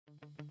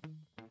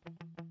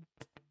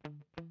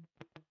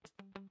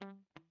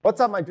What's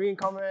up, my drinking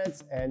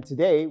comrades? And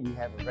today we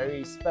have a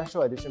very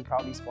special edition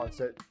proudly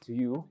sponsored to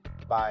you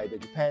by the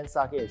Japan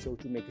Sake and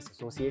Shochu Makers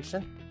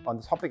Association on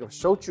the topic of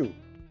Shochu.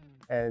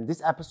 And this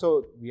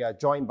episode, we are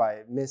joined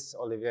by Miss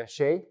Olivia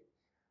Chey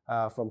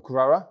from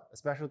Kurara, a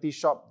specialty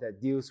shop that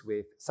deals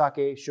with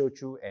sake,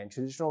 shochu, and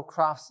traditional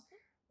crafts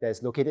that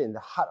is located in the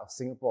heart of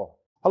Singapore.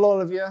 Hello,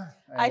 Olivia,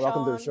 and Hi,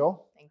 welcome to Sean. the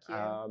show. Thank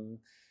you.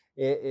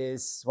 It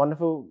is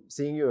wonderful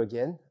seeing you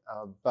again,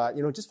 but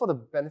just for the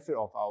benefit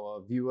of our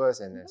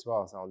viewers and as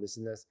well as our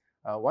listeners,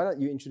 why don't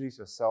you introduce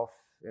yourself,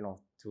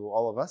 to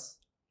all of us?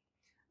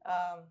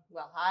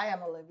 Hi,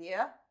 I'm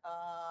Olivia.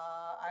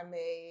 I'm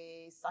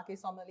a sake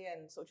sommelier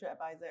and social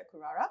advisor at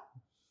Kurara.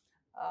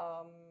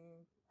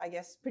 I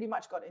guess pretty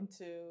much got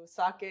into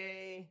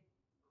sake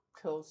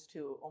close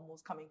to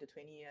almost coming to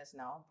 20 years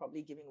now,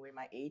 probably giving away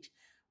my age.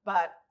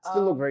 But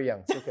still look very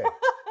young. It's okay.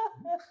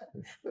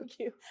 Thank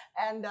you.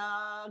 And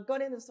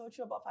got into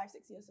shochu about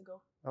 5-6 years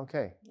ago.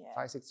 Okay, yeah.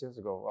 5-6 years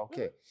ago.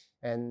 Okay,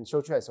 and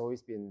shochu has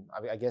always been,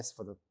 I guess,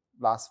 for the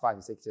last 5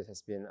 to 6 years,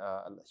 has been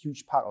a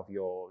huge part of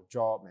your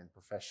job and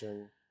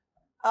profession.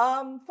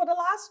 For the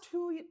last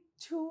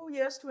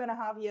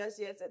 2.5 years,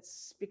 yes,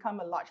 it's become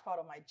a large part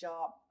of my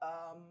job.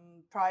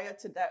 Prior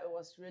to that, it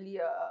was really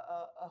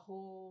a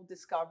whole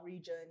discovery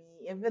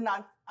journey. Even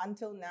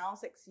until now,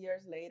 6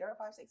 years later,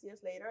 5-6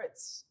 years later,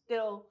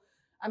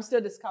 I'm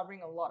still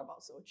discovering a lot about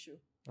shochu.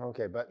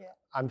 Okay, but yeah.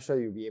 I'm sure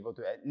you'll be able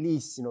to at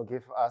least,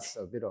 give us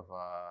a bit of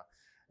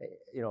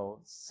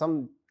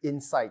some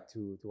insight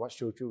to what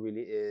shochu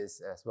really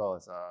is, as well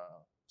as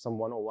some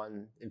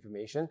 101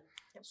 information.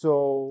 Yep.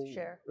 So,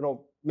 Sure.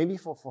 Maybe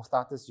for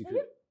starters, you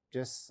could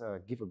just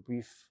give a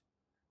brief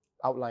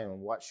outline on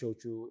what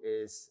shochu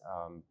is.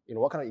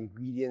 What kind of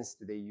ingredients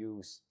do they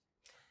use?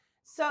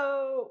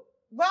 So,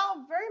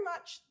 very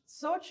much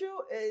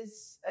shochu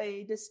is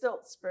a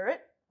distilled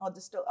spirit or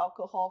distilled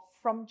alcohol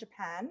from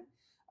Japan.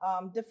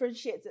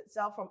 Differentiates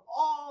itself from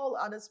all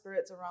other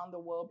spirits around the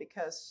world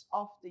because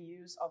of the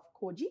use of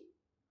koji.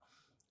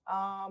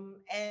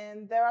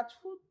 And there are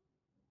two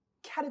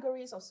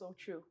categories of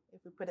shochu,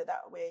 if we put it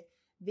that way.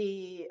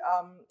 The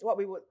what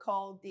we would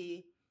call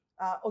the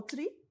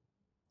otsuri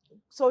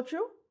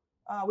shochu,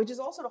 which is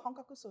also the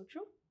honkaku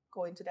shochu.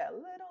 Go into that a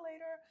little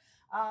later.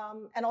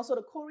 And also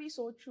the kori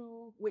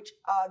shochu, which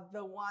are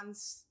the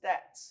ones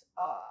that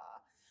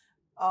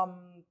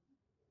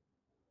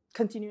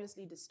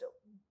continuously distilled.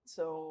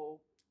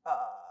 So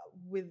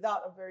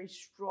without a very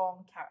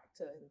strong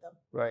character in them.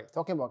 Right.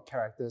 Talking about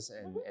characters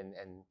and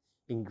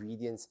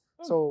ingredients.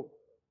 So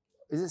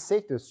is it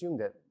safe to assume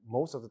that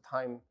most of the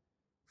time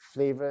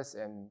flavors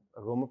and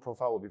aroma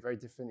profile will be very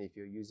different if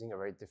you're using a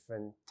very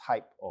different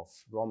type of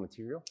raw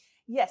material?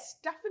 Yes,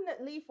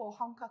 definitely for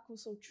honkaku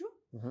shochu,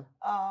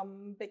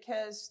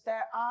 because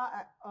there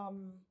are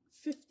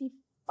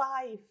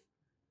 55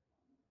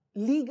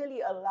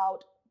 legally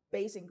allowed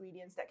base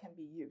ingredients that can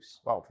be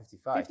used. Wow,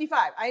 55.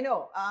 55, I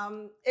know.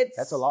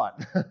 That's a lot.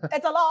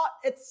 It's a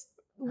lot.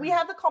 We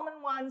have the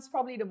common ones,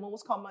 probably the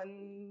most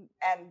common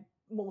and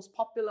most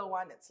popular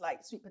one. It's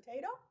like sweet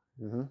potato.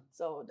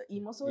 So the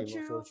imo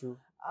shochu.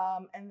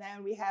 And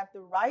then we have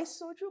the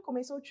rice shochu,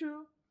 kome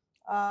shochu,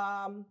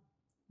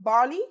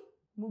 barley,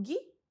 mugi,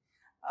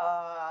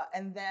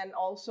 and then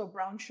also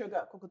brown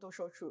sugar, kokuto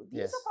shochu.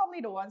 These are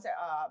probably the ones that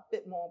are a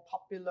bit more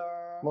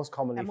popular, most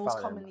commonly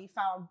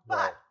found. But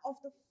right.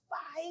 Of the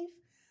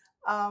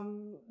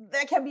 5,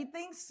 there can be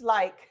things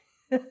like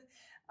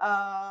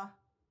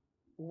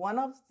one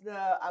of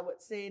the, I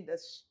would say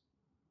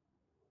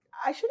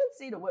I shouldn't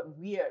say the word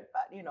weird,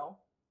 but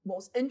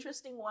most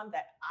interesting one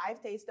that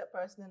I've tasted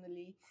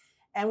personally,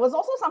 and was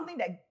also something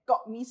that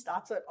got me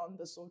started on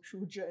the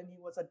shochu journey,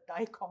 was a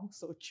daikon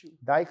shochu.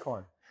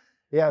 Daikon.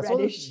 Yeah,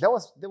 radish. So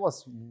that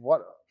was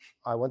what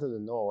I wanted to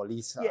know, or at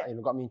least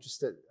got me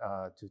interested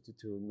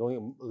to knowing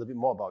a little bit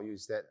more about you.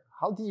 Is that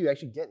how did you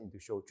actually get into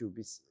shochu?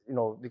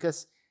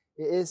 Because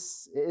it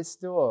is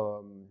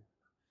still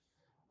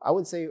I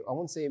won't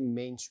say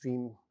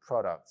mainstream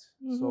product.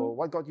 So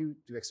what got you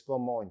to explore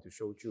more into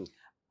shochu?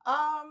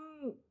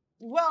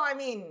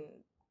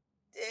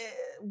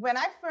 When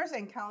I first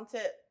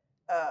encountered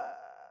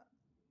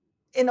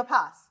in the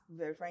past,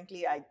 very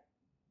frankly,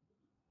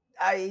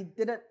 I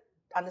didn't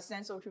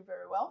understand shochu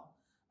very well.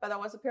 But there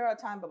was a period of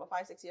time, about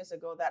 5-6 years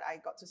ago, that I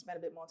got to spend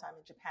a bit more time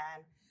in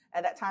Japan.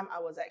 At that time, I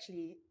was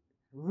actually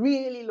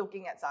really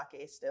looking at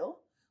sake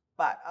still.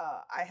 But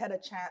I had a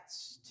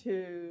chance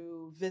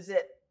to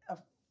visit a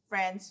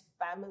friend's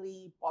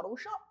family bottle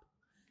shop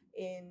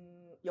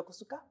in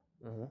Yokosuka.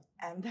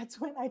 And that's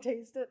when I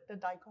tasted the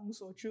daikon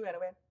shochu, and I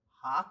went,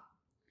 huh?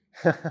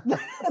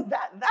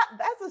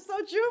 that's a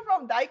shochu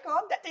from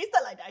daikon that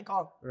tasted like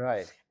daikon.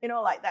 Right.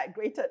 Like that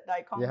grated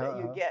daikon that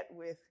you get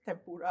with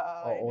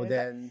tempura. Or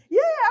then. Like, yeah,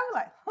 I'm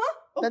like,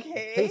 huh?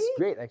 Okay. That tastes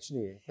great,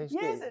 actually.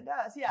 Yes, it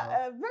does.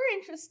 Yeah, very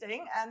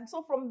interesting. And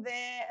so from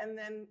there, and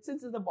then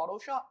since it's a bottle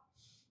shop,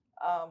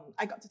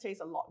 I got to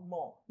taste a lot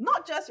more.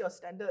 Not just your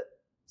standard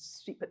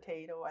sweet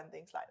potato and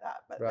things like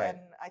that, but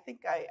then I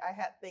think I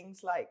had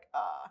things like,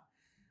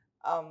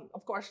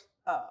 of course,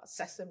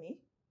 sesame.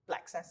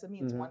 black sesame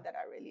is one that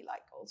I really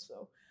like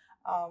also.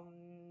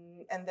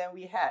 And then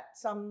we had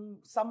some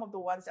of the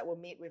ones that were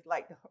made with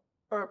like the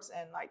herbs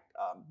and like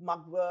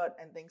mugwort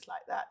and things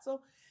like that.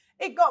 So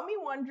it got me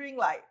wondering,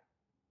 like,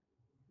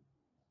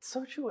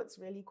 Shochu, it's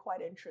really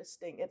quite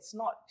interesting. It's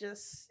not,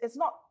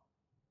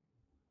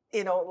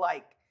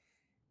 like,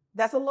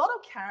 there's a lot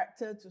of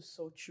character to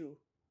Shochu.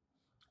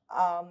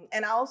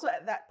 And I also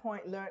at that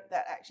point learned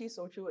that actually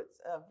Shochu, it's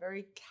a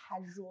very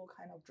casual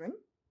kind of drink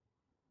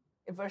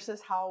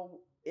versus how,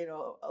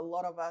 a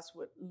lot of us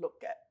would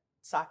look at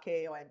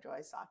sake or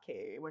enjoy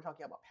sake. We're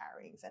talking about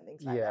pairings and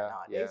things like that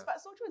nowadays. But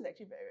Shochu is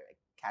actually very, very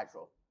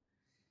casual.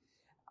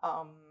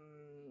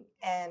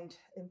 And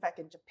in fact,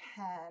 in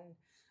Japan,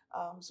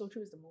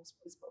 Shochu is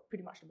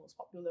pretty much the most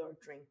popular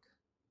drink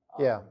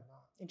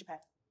in Japan,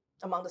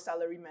 among the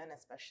salarymen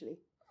especially.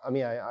 I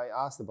mean, I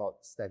asked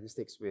about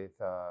statistics with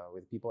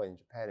people in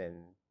Japan,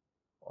 and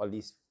or at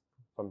least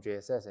from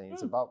JSS, and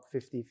it's about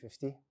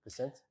 50%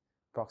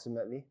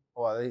 approximately,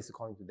 or at least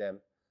according to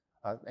them.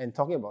 And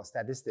talking about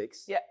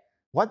statistics,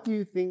 what do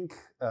you think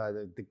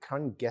the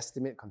current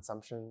guesstimate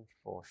consumption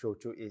for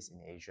Shochu is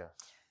in Asia?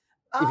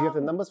 If you have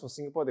the numbers for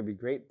Singapore, that'd be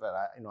great, but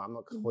I'm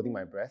not holding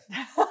my breath.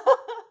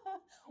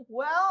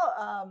 Well,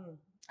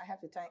 I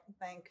have to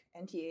thank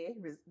NTA.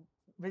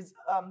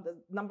 The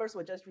numbers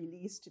were just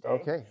released today.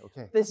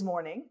 Okay. This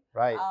morning.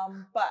 Right.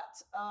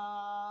 But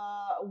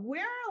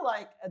we're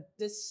like a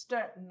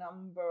distant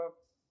number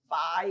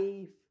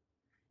 5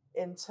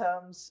 in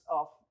terms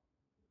of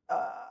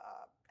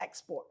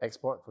export.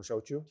 Export for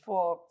Shochu?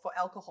 For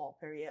alcohol,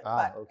 period.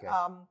 Okay.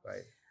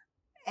 Right.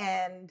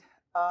 And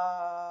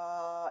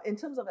in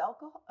terms of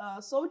alcohol,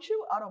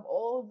 Shochu, out of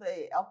all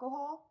the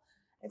alcohol,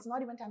 it's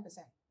not even 10%.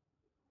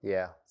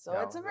 Yeah. So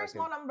it's a very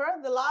small number.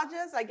 The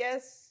largest, I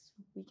guess,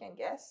 we can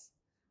guess,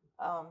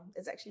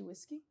 is actually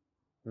whiskey,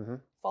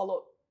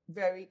 followed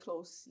very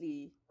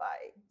closely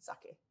by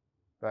sake.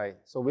 Right.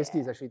 So whiskey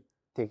is actually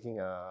taking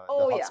the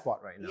hot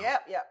spot right now.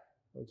 Yep.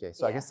 Okay.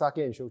 So I guess sake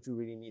and Shochu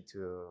really need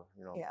to,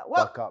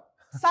 buck up.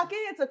 Sake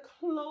is a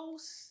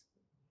close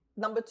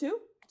number 2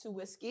 to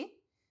whiskey.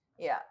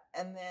 Yeah,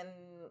 and then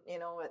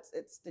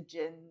it's the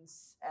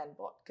gins and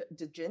vodka.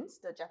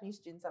 The Japanese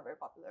gins are very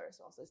popular as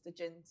well. So it's the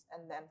gins,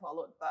 and then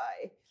followed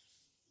by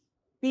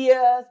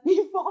beers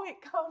before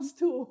it comes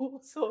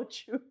to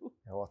Shochu.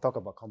 Yeah, we'll talk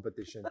about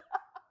competition.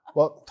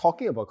 Well,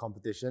 talking about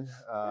competition,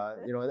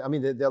 I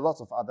mean, there are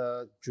lots of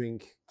other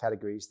drink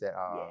categories that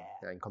are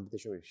in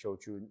competition with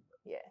Shochu.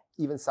 Yeah,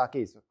 even sake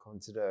is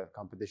considered a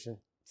competition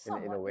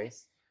in a way.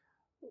 Yes.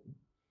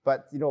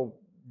 But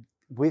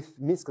with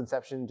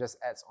misconception, just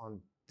adds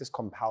on. Just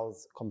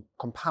compounds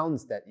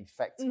that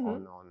effect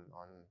on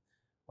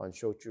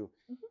Shochu.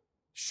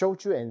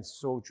 Shochu and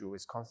soju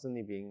is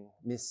constantly being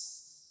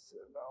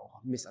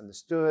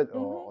misunderstood,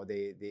 or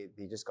they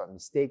just got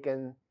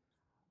mistaken.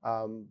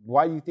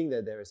 Why do you think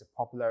that there is a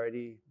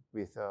popularity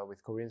with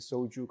Korean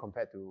soju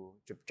compared to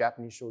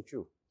Japanese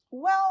shochu?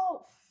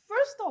 Well,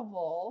 first of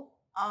all,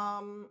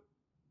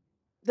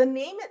 the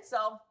name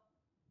itself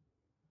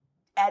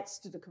adds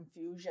to the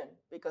confusion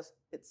because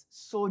it's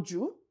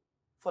soju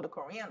for the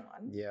Korean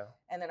one.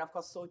 And then, of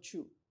course,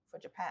 Shochu for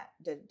Japan,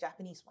 the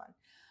Japanese one.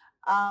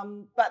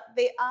 But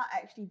they are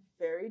actually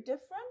very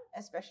different,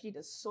 especially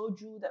the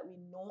soju that we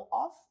know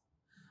of.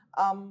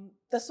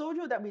 The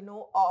soju that we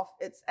know of,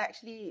 it's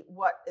actually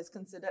what is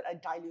considered a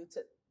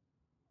diluted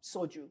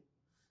soju.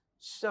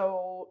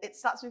 So it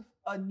starts with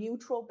a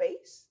neutral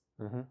base.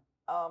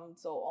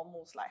 So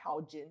almost like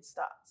how gin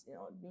starts,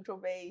 neutral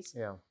base,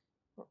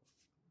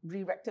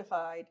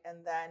 re-rectified.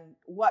 And then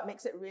what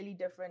makes it really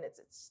different is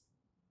it's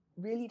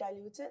really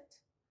diluted.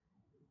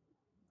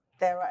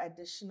 There are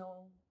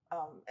additional,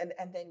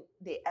 and then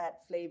they add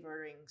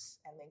flavorings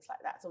and things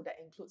like that. So that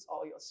includes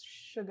all your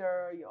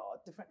sugar, your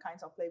different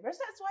kinds of flavors.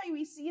 That's why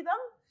we see them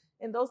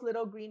in those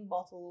little green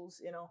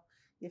bottles.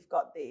 You've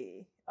got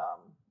the,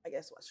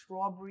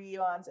 strawberry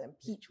ones and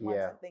peach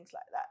ones and things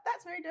like that.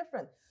 That's very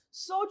different.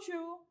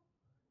 Shochu,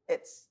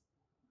 it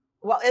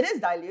is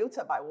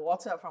diluted by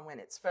water from when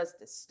it's first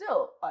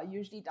distilled,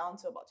 usually down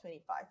to about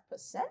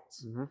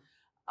 25%.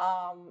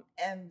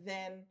 And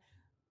then,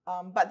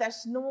 but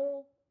there's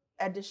no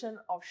addition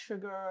of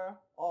sugar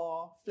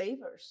or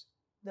flavors.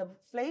 The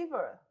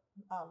flavor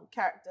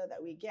character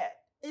that we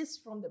get is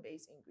from the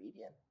base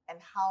ingredient and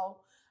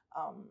how,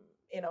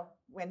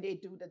 when they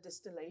do the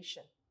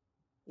distillation.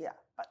 Yeah,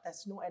 but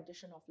there's no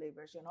addition of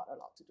flavors. You're not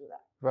allowed to do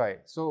that. Right.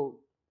 So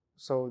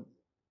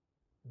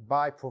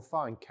by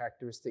profile and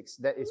characteristics,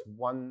 that is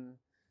one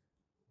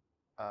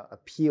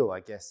appeal,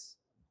 I guess,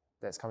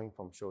 that's coming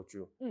from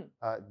shochu.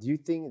 Do you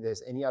think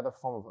there's any other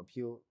form of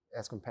appeal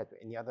as compared to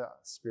any other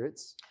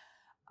spirits?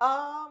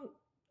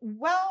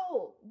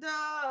 Well,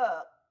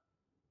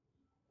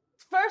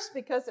 first,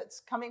 because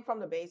it's coming from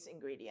the base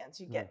ingredients,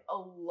 you get a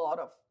lot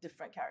of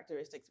different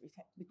characteristics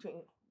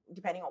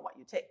depending on what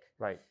you take.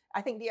 Right.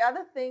 I think the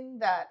other thing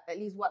that, at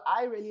least what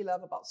I really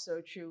love about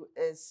shochu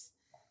is,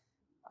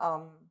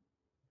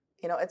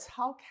 it's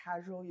how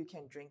casual you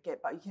can drink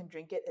it, but you can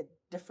drink it in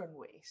different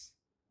ways.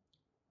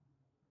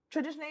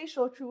 traditionally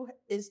shochu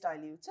is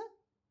diluted,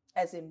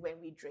 as in when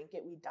we drink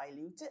it, we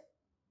dilute it.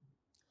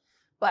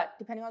 But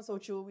depending on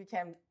shochu,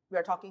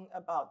 we're talking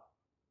about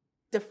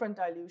different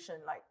dilution.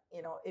 Like,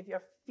 if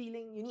you're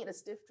feeling you need a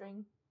stiff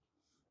drink,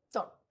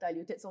 don't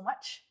dilute it so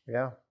much.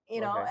 Yeah.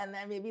 And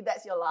then maybe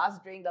that's your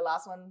last drink, the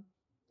last one,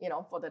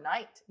 for the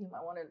night. You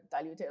might want to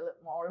dilute it a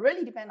little more. It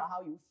really depends on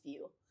how you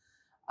feel.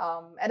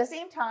 At the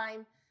same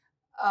time,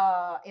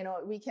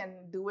 we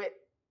can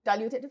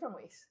dilute it different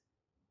ways.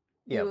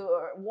 Yeah.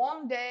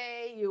 Warm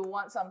day, you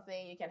want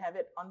something, you can have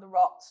it on the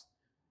rocks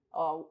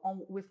or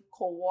with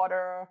cold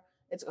water.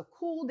 It's a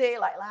cool day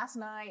like last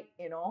night,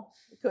 you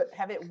could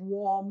have it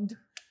warmed,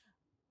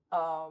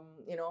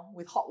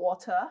 with hot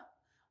water.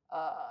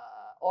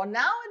 Or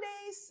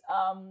nowadays,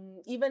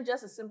 even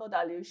just a simple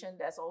dilution,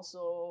 there's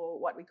also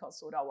what we call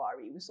soda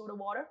wari with soda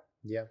water.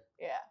 Yeah.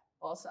 Yeah.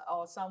 Or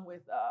some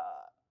with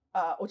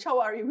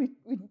ochawari with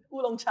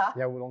oolong cha.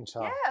 Yeah, oolong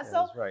cha. Yeah, so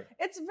that's right.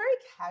 It's very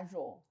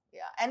casual.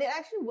 Yeah, and it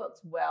actually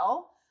works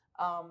well,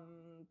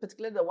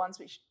 particularly the ones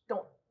which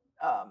don't,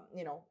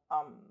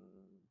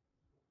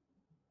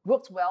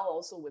 works well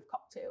also with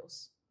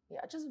cocktails.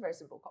 Yeah, just a very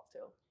simple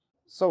cocktail.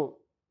 So,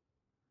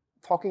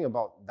 talking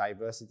about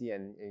diversity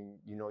and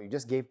you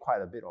just gave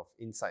quite a bit of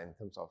insight in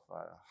terms of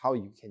how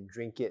you can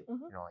drink it,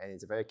 and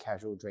it's a very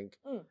casual drink.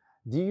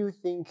 Do you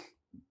think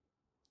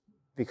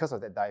because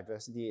of that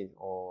diversity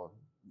or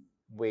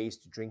ways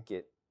to drink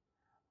it,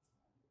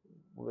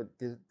 would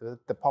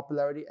the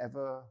popularity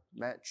ever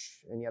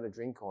match any other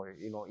drink, or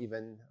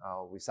even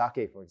with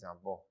sake, for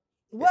example,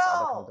 its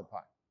other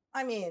counterpart?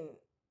 I mean,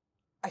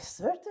 I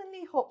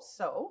certainly hope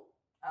so.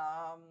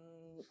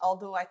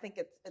 Although I think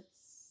it's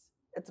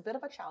a bit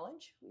of a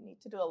challenge. We need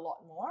to do a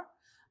lot more.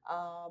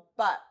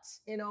 But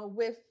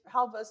with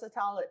how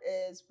versatile it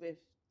is,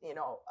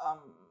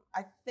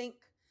 I think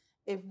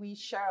if we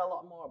share a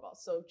lot more about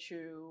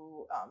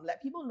shochu,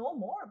 let people know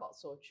more about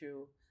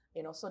shochu,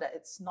 so that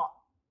it's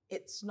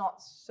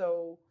not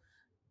so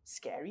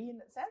scary in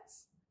that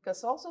sense.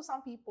 Because also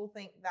some people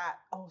think that,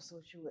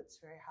 shochu, it's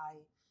very high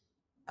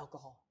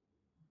alcohol.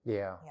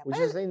 Yeah, which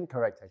is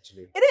incorrect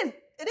actually. It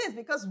is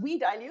because we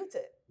dilute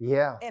it.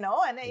 Yeah.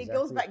 And then it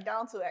goes back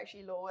down to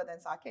actually lower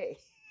than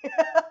sake.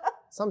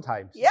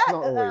 Sometimes. Yeah.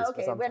 Not always,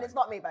 okay. sometimes. When it's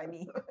not made by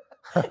me.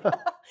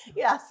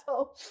 Yeah.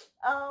 So,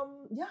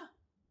 yeah.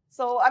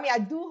 So, I mean, I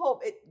do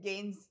hope it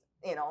gains,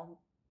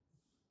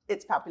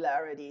 its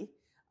popularity.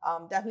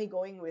 Definitely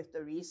going with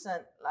the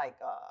recent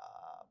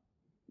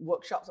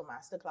workshops or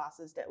master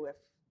classes that we've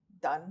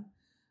done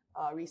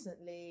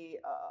recently.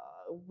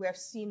 We've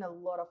seen a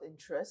lot of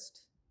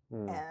interest.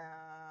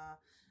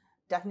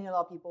 Definitely a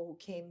lot of people who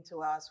came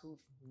to us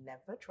who've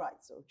never tried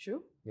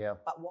shochu,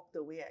 but walked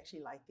away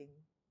actually liking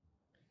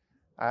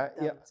them.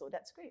 Yeah. So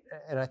that's great.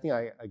 And I think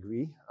I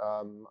agree.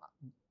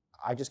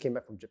 I just came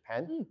back from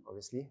Japan,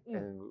 obviously,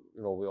 and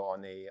we were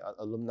on a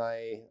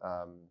alumni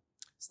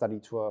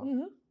study tour.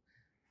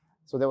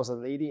 So there was a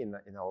lady in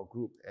our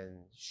group,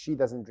 and she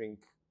doesn't drink.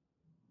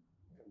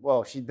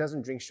 Well, she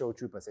doesn't drink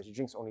shochu per se. She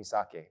drinks only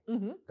sake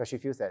because she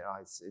feels that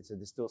it's a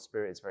distilled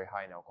spirit. It's very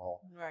high in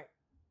alcohol. Right.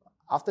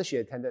 After she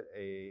attended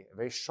a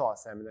very short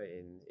seminar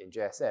in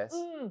JSS,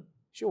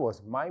 she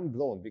was mind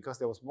blown because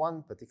there was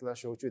one particular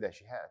shochu that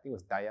she had. I think it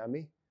was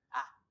Dayame.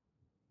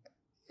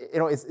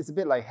 It's a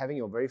bit like having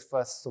your very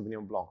first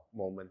Sauvignon Blanc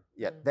moment.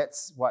 Yeah,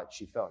 that's what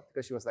she felt,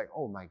 because she was like,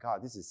 oh my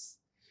God, this is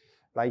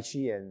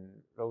lychee and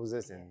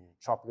roses and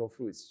tropical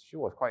fruits. She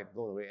was quite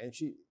blown away.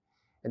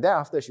 And then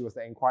after she was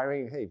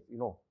inquiring, hey,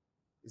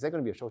 is there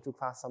going to be a shochu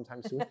class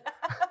sometime soon?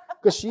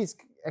 Because she's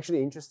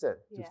actually interested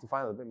to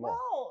find a bit more.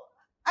 Well,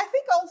 I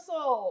think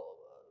also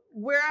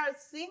we're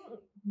seeing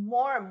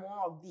more and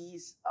more of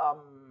these,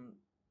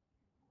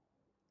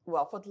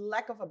 for the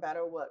lack of a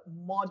better word,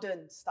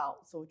 modern style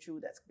shochu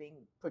that's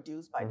being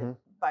produced by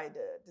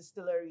the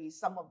distilleries.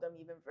 Some of them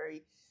even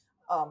very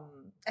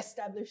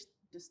established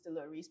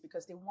distilleries,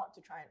 because they want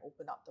to try and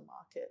open up the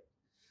market.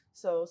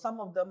 So some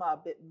of them are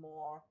a bit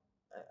more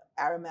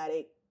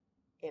aromatic,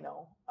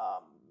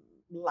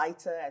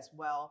 lighter as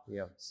well.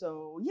 Yeah.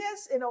 So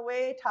yes, in a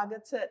way,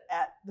 targeted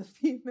at the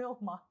female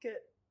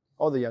market.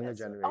 All the younger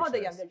generation. All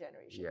the younger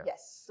generation. Yeah.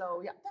 Yes.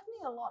 So yeah,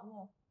 definitely a lot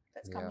more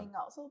that's coming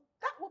out. So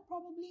that will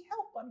probably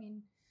help. I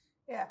mean,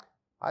 yeah.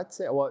 I'd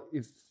say, well,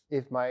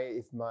 if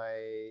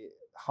my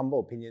humble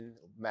opinion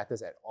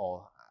matters at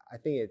all, I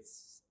think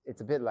it's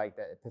a bit like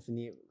that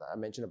epiphany I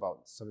mentioned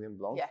about Sauvignon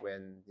Blanc,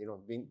 when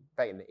being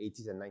back in the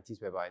 80s and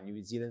 90s, whereby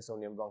New Zealand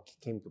Sauvignon Blanc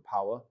came to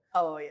power.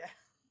 Oh yeah.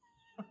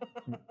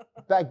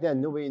 Back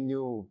then, nobody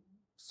knew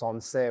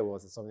Sancerre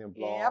was a Sauvignon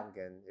Blanc,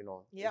 and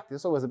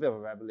this was a bit of a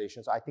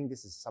revelation. So I think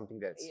this is something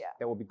that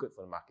will be good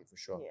for the market for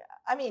sure. Yeah,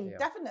 I mean,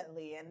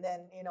 definitely. And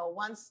then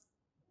once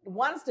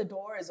the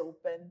door is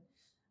open,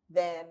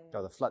 then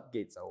the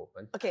floodgates are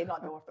open. Okay,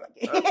 not door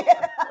floodgates.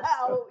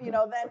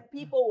 Then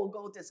people will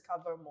go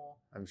discover more.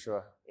 I'm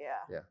sure.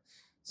 Yeah.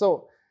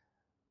 So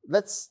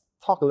let's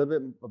talk a little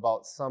bit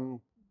about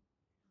some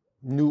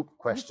noob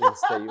questions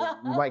that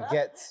you might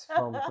get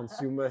from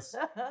consumers.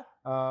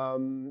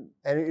 And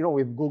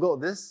we've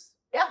Googled this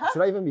Yeah.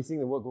 Should I even be saying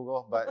the word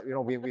Google? But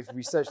we've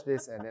researched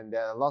this, and then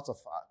there are lots of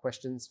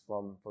questions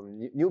from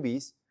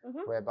newbies,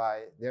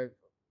 whereby they're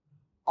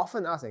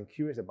often asked and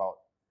curious about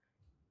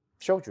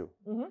shochu.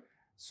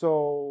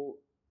 So,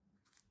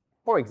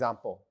 for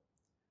example,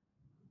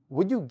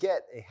 would you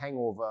get a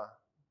hangover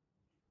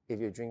if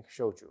you drink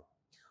shochu?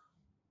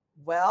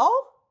 Well,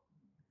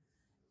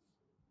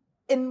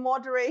 in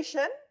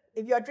moderation,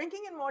 if you're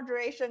drinking in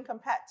moderation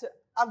compared to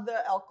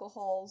other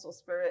alcohols or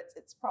spirits,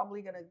 it's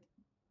probably going to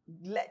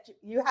let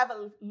you have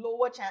a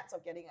lower chance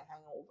of getting a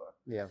hangover.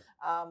 Yeah.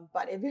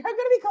 But if you're going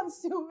to be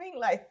consuming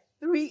like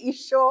 3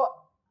 isho,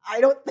 I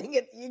don't think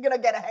you're going to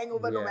get a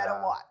hangover no matter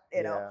what,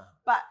 you know.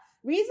 But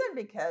reason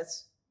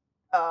because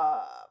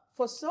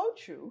for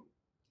soju,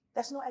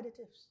 there's no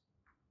additives.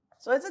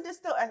 So it's a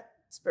distilled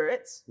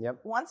spirits. Yep.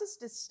 Once it's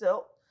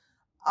distilled,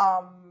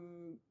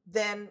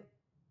 then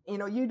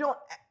you don't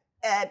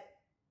add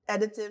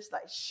additives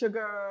like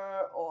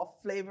sugar or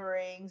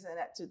flavorings and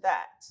add to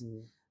that.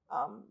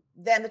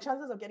 Then the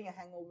chances of getting a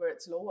hangover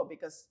it's lower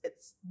because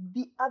it's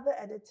the other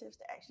additives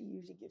that actually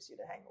usually gives you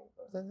the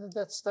hangover.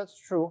 That's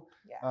true.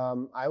 Yeah.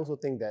 I also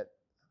think that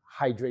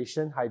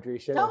hydration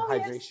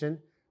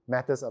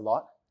matters a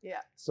lot.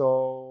 Yeah.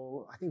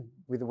 So I think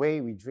with the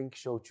way we drink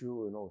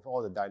shochu, with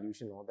all the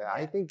dilution and all that,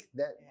 I think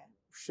that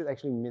should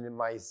actually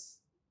minimize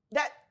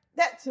that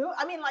too.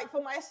 I mean, like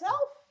for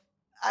myself,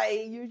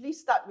 I usually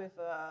start with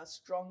a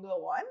stronger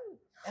one,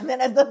 and then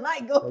as the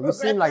night goes, you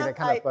seem like that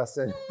kind of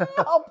person.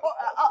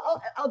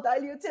 I'll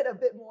dilute it a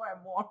bit more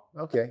and more.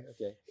 Okay.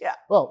 Yeah.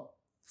 Well,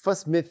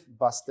 first myth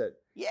busted.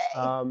 Yay.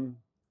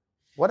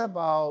 What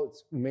about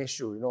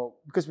umeshu?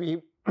 Because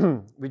we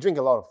we drink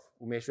a lot of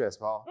umeshu as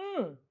well.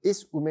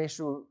 Is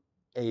umeshu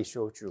a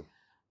shochu?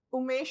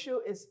 Umeshu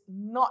is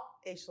not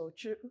a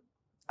shochu.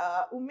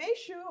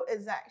 Umeshu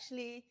is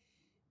actually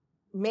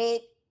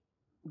made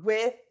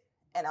with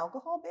an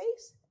alcohol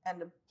base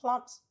and the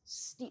plants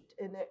steeped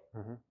in it,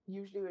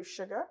 usually with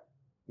sugar.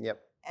 Yep.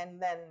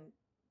 And then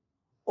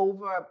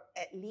over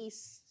at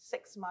least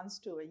 6 months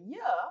to a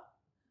year,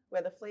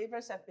 where the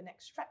flavors have been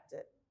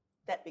extracted,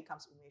 that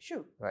becomes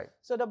umeshu. Right.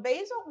 So the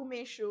base of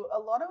umeshu, a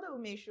lot of the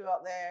umeshu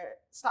out there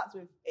starts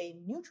with a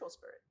neutral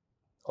spirit.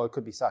 Or it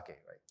could be sake,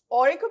 right?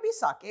 Or it could be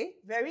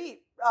sake,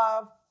 very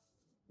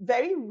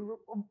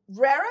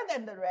rarer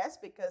than the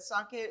rest because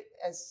sake,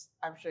 as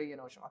I'm sure you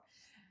know, Sean,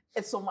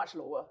 it's so much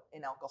lower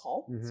in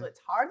alcohol. So it's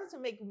harder to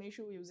make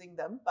umeshu using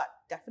them, but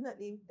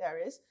definitely there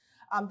is.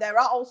 There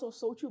are also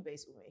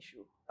sochu-based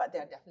umeshu, but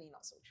they're definitely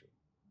not sochu.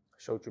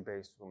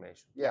 Shochu-based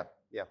umeshu. Yeah.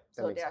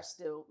 So they are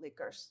still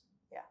liquors.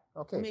 Yeah.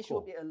 Okay, Umeshu cool.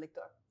 will be a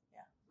liquor.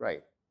 Yeah.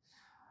 Right.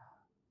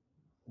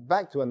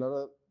 Back to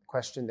another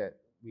question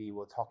that we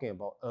were talking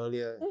about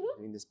earlier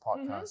in this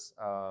podcast.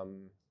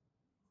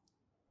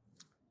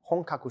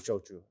 Honkaku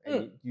shochu.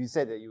 And you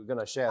said that you were going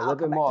to share a little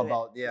bit more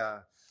about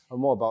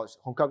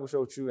Honkaku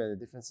shochu and the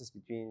differences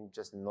between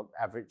just an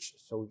average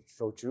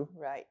shochu.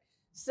 Right.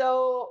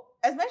 So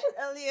as mentioned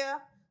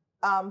earlier,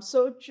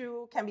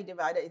 soju can be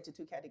divided into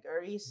 2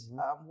 categories.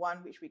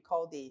 One which we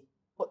call the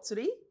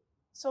otsuri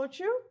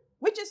soju,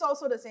 which is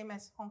also the same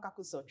as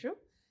Honkaku soju,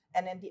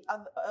 and then the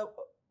other,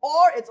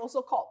 or it's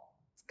also called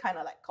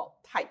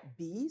type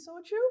B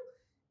soju.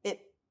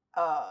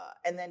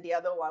 And then the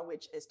other one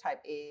which is type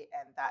A,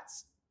 and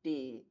that's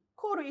the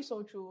Korui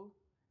soju.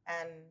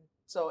 And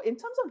so in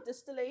terms of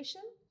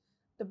distillation,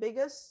 the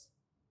biggest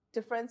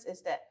difference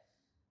is that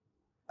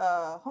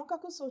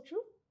Honkaku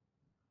soju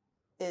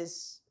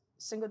is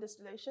single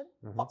distillation,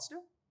 pot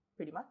still,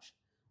 pretty much.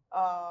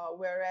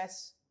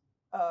 Whereas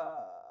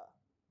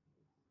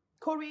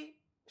Korui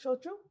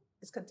shochu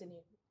is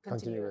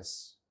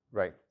continuous.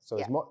 Right. So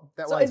it's more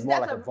so one is more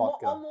like a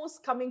vodka.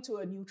 Almost coming to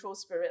a neutral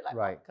spirit like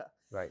vodka.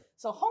 Right.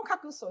 So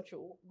Honkaku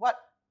soju, what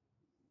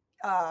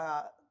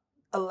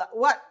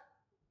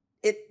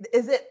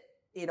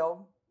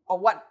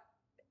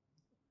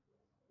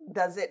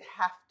does it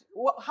have to,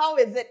 how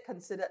is it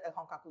considered a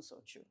Honkaku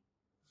soju?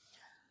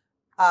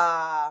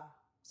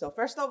 So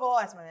first of all,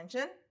 as I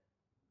mentioned,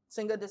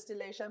 single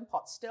distillation,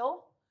 pot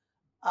still,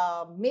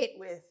 made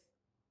with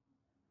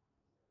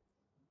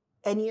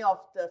any of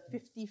the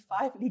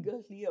 55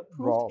 legally approved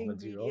raw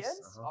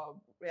ingredients,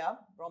 materials.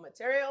 raw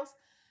materials.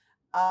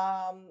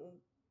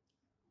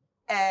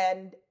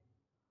 And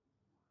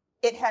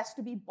it has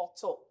to be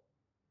bottled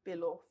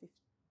below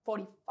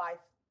 45%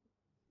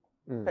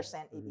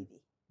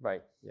 ABV.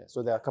 Right. Yeah.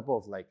 So there are a couple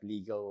of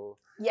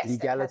Yes,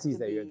 legalities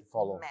that you have to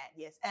follow.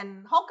 Yes.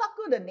 And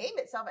Honkaku, the name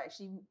itself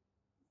actually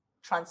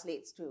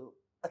translates to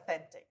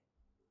authentic.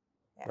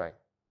 Yeah. Right.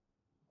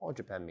 Or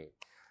Japan made.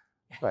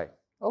 Right.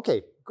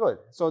 Okay, good.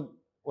 So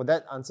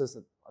that answers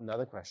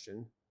another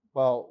question.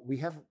 Well, we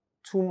have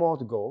 2 more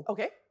to go.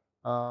 Okay.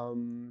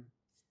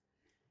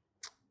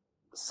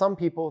 Some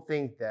people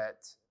think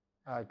that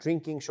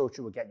drinking shochu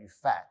will get you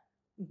fat,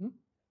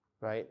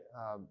 right?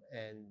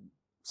 And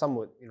some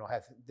would,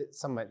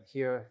 some might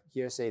hear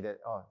say that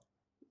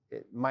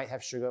it might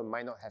have sugar,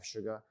 might not have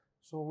sugar.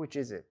 So which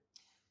is it?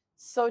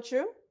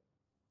 Soju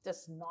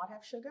does not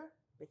have sugar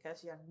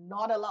because you're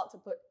not allowed to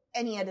put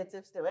any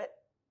additives to it.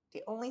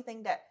 The only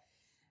thing that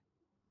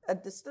a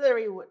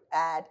distillery would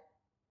add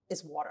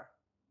is water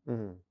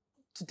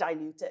to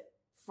dilute it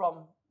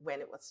from when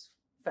it was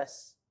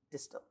first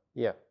distilled.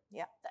 Yeah.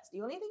 Yeah, that's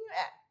the only thing you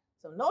add.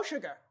 So no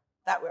sugar.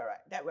 That we're right.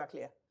 That we're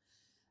clear.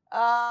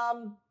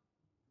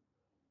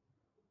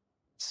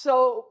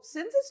 So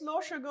since it's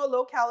low sugar,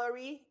 low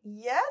calorie,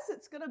 yes,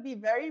 it's gonna be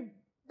very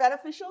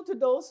beneficial to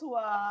those who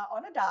are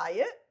on a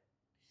diet.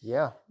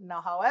 Yeah.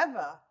 Now,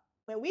 however,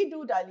 when we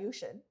do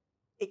dilution,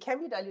 it can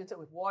be diluted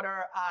with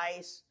water,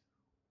 ice,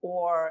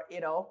 or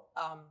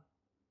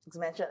as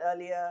mentioned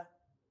earlier,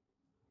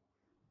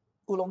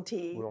 oolong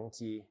tea. Oolong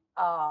tea.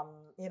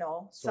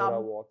 Soda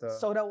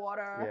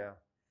water. Yeah.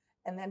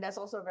 And then there's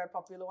also a very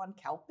popular one,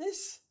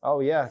 Kelpis. Oh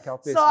yeah,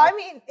 Kelpis. So I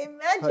mean,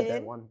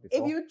 imagine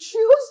if you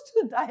choose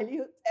to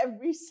dilute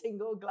every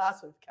single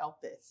glass with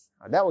Kelpis.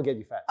 That will get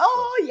you fat.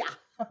 Oh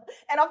yeah.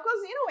 And of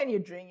course, when you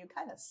drink, you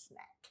kind of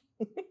snack.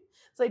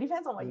 So it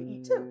depends on what you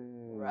eat too,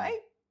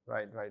 right?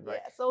 Right.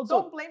 Yeah, so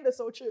don't blame the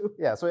Shochu.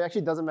 Yeah, so it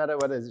actually doesn't matter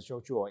whether it's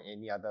Shochu or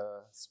any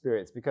other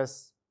spirits,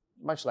 because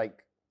much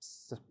like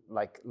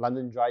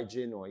London dry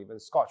gin or even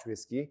Scotch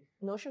whiskey,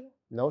 no sugar.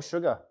 No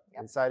sugar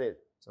inside it.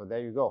 So there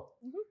you go.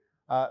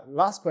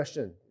 Last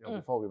question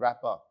before we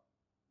wrap up.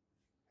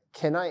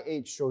 Can I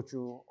age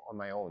Shochu on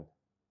my own?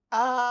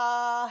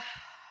 I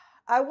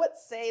would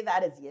say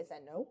that is yes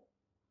and no.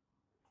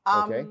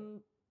 Okay.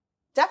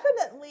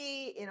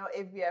 Definitely,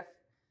 if you have,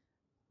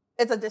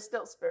 it's a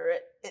distilled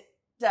spirit, it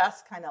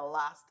does kind of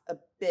last a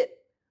bit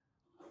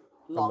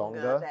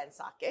longer than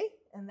sake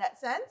in that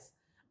sense.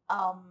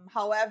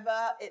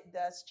 However, it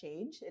does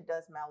change. It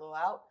does mellow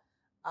out.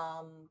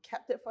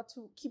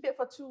 Keep it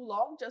for too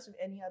long, just with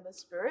any other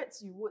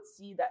spirits, you would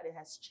see that it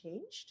has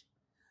changed.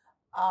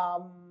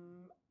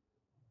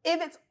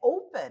 If it's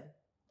open,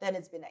 then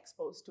it's been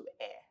exposed to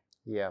air.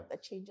 Yeah. The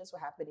changes will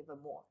happen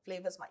even more.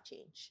 Flavors might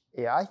change.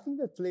 Yeah, I think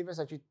the flavors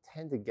actually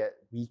tend to get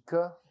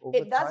weaker over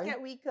time. It does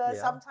get weaker. Yeah.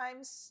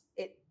 Sometimes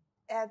it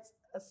adds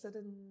a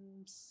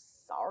certain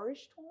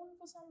sourish tone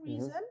for some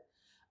reason.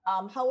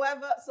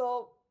 However,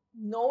 so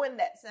no in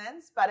that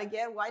sense. But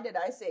again, why did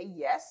I say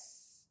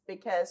yes?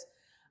 Because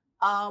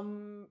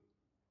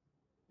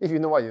if you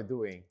know what you're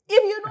doing.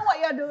 If you know what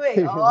you're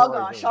doing. Oh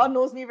gosh, Sean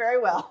knows me very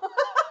well.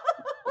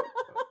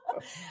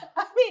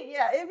 I mean,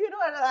 yeah, if you know,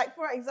 like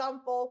for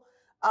example,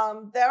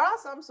 there are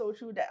some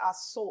Shochu that are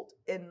sold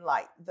in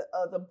like the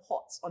earthen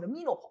pots or the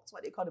mino pots,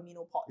 what they call the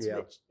mino pots,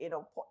 which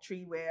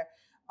pottery where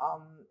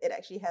it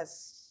actually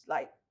has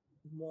like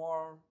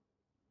more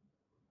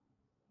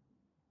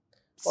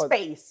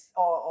space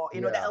or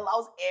that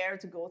allows air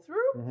to go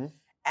through,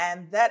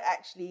 and that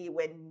actually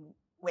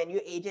when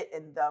you age it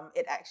in them,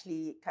 it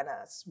actually kind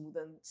of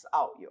smoothens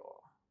out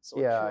your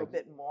Shochu a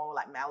bit more,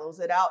 like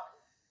mellows it out.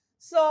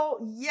 So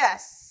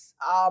yes,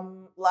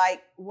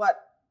 like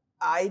what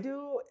I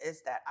do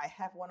is that I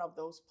have one of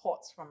those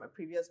pots from a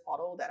previous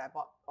bottle that I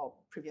bought, or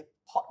previous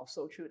pot of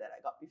Shochu that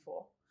I got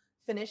before.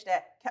 Finished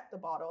that, kept the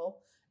bottle,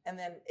 and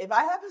then if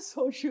I have a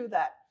Shochu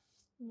that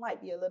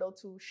might be a little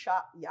too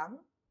sharp young,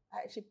 I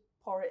actually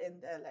pour it in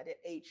there, let it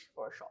age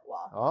for a short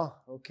while.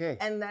 Oh, okay.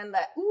 And then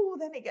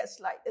then it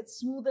gets it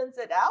smoothens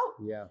it out.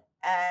 Yeah.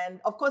 And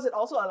of course, it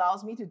also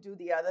allows me to do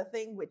the other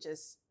thing, which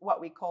is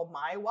what we call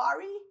my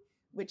wari,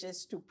 which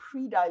is to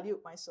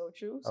pre-dilute my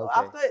Shochu. So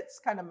after it's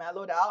kind of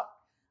mellowed out,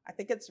 I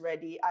think it's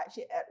ready. I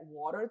actually add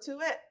water to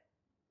it.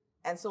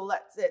 And so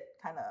lets it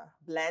kind of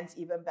blends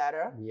even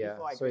better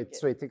before I drink it.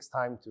 So it takes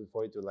time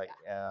for it to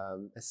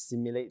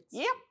assimilate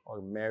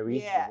or marry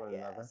with one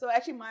another. So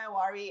actually my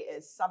wari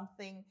is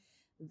something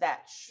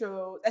that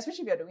shows,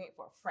 especially if you're doing it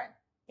for a friend,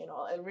 it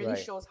really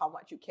shows how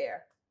much you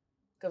care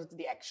because of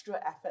the extra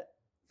effort.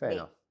 Fair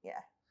enough.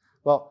 Yeah.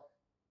 Well,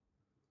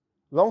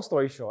 long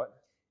story short,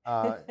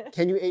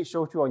 can you age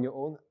Shochu on your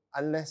own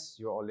unless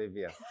you're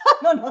Olivia?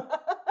 No.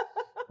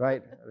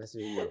 Right? Unless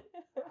you're you.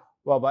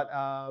 Well, but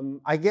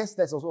I guess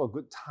that's also a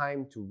good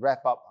time to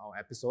wrap up our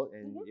episode.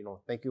 And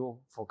thank you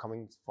for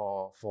coming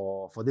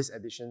for this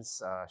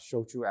edition's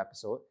Shochu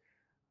episode.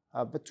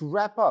 But to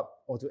wrap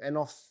up or to end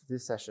off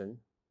this session,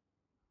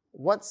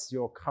 what's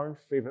your current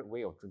favorite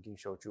way of drinking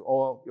Shochu,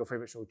 or your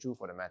favorite Shochu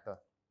for the matter?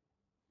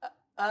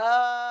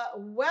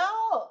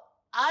 Well,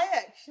 I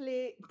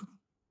actually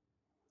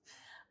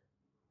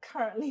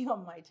currently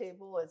on my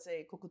table is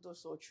a Kokuto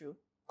Shochu.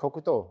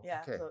 Kokuto.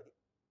 Yeah. Okay.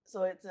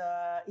 So it's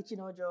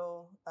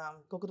Ichinojo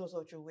Kokuto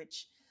Shochu,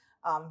 which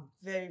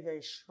very,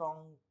 very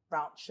strong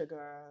brown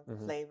sugar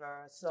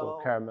flavor. So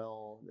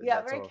caramel.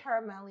 Yeah, very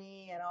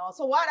caramelly and all.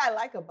 So what I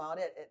like about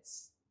it,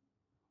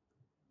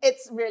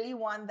 it's really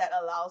one that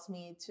allows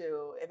me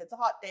to, if it's a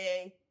hot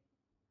day,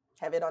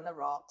 have it on the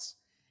rocks.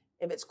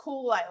 If it's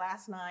cool like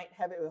last night,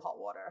 have it with hot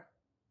water.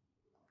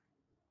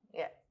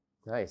 Yeah.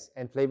 Nice.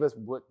 And flavors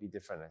would be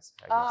different,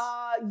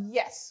 I guess.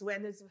 Yes.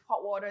 When it's with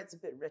hot water, it's a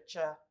bit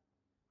richer.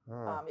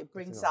 It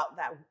brings out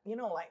that,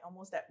 like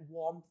almost that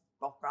warmth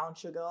of brown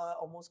sugar,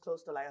 almost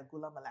close to like a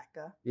gula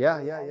melaka. Yeah.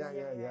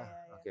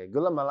 Okay,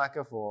 gula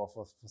melaka for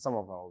some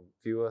of our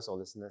viewers or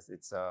listeners,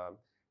 it's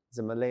It's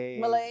a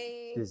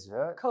Malay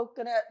dessert.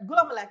 Coconut.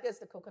 Gula Melaka is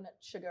the coconut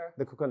sugar.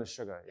 The coconut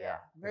sugar, yeah.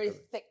 Very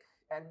thick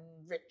and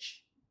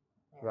rich.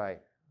 Yeah. Right.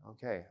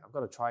 Okay. I'm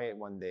gonna try it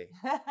one day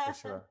for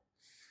sure.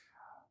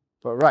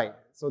 But right,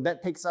 so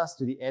that takes us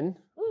to the end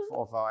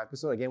of our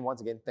episode. Again,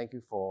 once again, thank you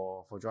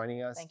for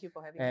joining us. Thank you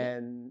for having me.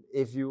 And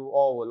if you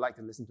all would like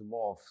to listen to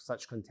more of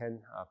such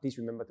content, please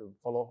remember to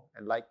follow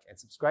and like and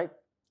subscribe.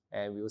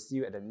 And we will see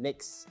you at the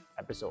next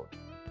episode.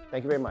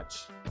 Thank you very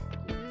much.